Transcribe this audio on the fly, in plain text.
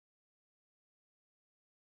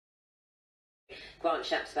Grant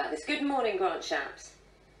Shapps about this. Good morning, Grant Shapps.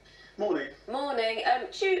 Morning. Morning.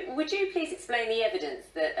 Would you please explain the evidence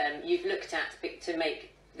that you've looked at to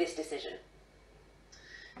make this decision?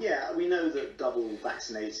 Yeah, we know that double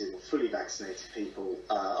vaccinated or fully vaccinated people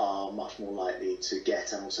are much more likely to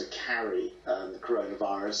get and also carry the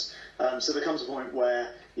coronavirus. So there comes a point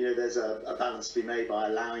where there's a balance to be made by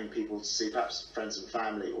allowing people to see perhaps friends and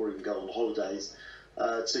family or even go on holidays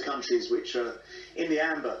to countries which are in the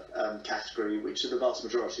amber category, which are the vast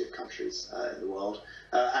majority of countries in the world.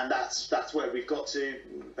 And that's where we've got to,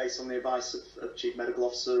 based on the advice of Chief Medical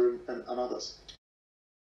Officer and others.